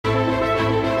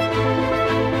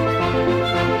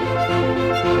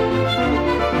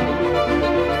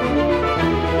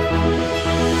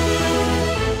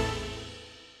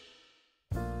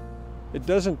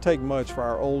doesn't take much for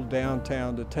our old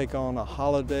downtown to take on a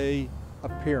holiday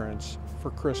appearance for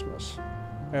Christmas.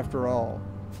 After all,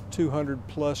 200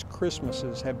 plus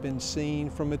Christmases have been seen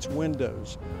from its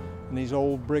windows, and these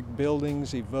old brick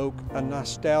buildings evoke a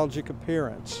nostalgic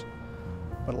appearance.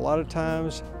 But a lot of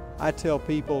times I tell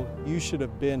people, you should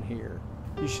have been here.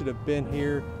 You should have been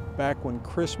here back when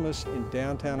Christmas in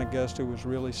downtown Augusta was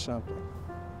really something.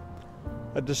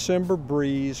 A December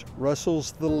breeze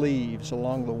rustles the leaves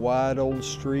along the wide old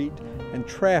street, and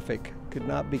traffic could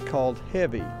not be called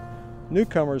heavy.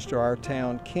 Newcomers to our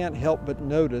town can't help but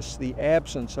notice the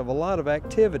absence of a lot of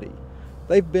activity.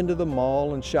 They've been to the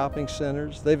mall and shopping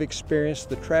centers. They've experienced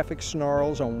the traffic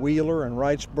snarls on Wheeler and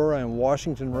Wrightsboro and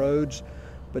Washington roads.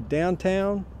 But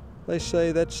downtown, they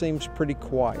say that seems pretty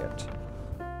quiet.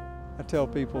 I tell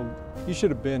people, you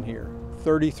should have been here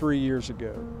 33 years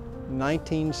ago,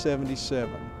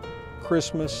 1977.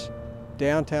 Christmas,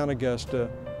 downtown Augusta,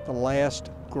 the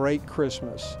last great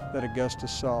Christmas that Augusta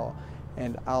saw.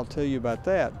 And I'll tell you about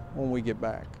that when we get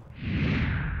back.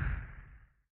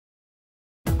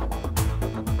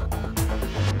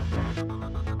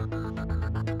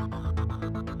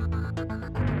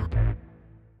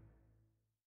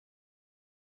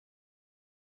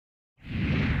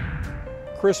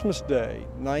 Christmas Day,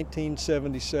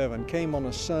 1977, came on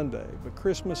a Sunday, but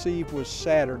Christmas Eve was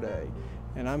Saturday,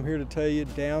 and I'm here to tell you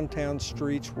downtown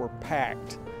streets were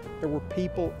packed. There were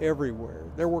people everywhere.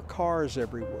 There were cars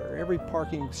everywhere. Every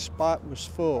parking spot was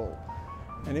full,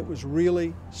 and it was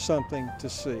really something to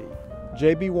see.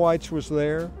 J.B. White's was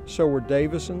there, so were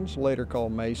Davison's, later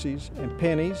called Macy's, and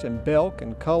Penney's, and Belk,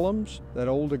 and Cullum's, that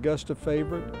old Augusta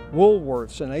favorite,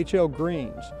 Woolworth's, and H.L.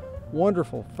 Green's.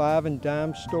 Wonderful 5 and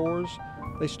dime stores.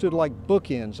 They stood like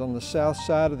bookends on the south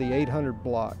side of the 800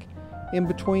 block. In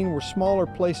between were smaller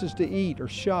places to eat or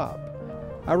shop.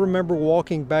 I remember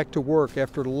walking back to work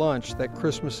after lunch that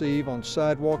Christmas Eve on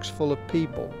sidewalks full of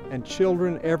people, and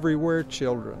children everywhere,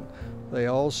 children. They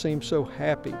all seemed so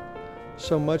happy,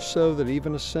 so much so that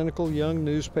even a cynical young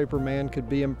newspaper man could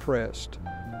be impressed.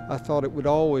 I thought it would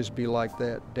always be like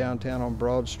that downtown on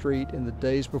Broad Street in the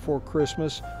days before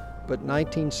Christmas, but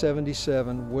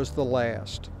 1977 was the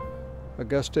last.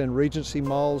 Augusta and Regency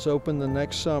malls opened the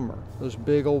next summer. Those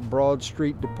big old Broad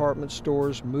Street department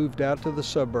stores moved out to the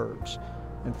suburbs,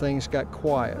 and things got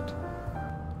quiet.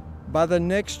 By the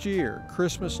next year,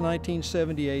 Christmas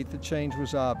 1978, the change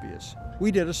was obvious.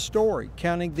 We did a story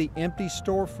counting the empty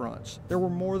storefronts. There were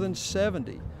more than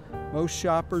 70. Most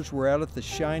shoppers were out at the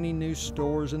shiny new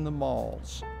stores in the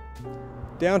malls.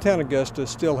 Downtown Augusta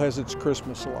still has its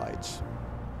Christmas lights.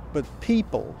 But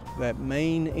people, that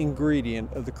main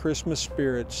ingredient of the Christmas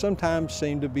spirit, sometimes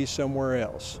seem to be somewhere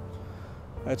else.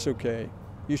 That's okay.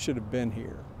 You should have been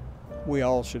here. We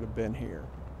all should have been here.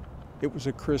 It was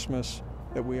a Christmas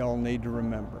that we all need to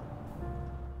remember.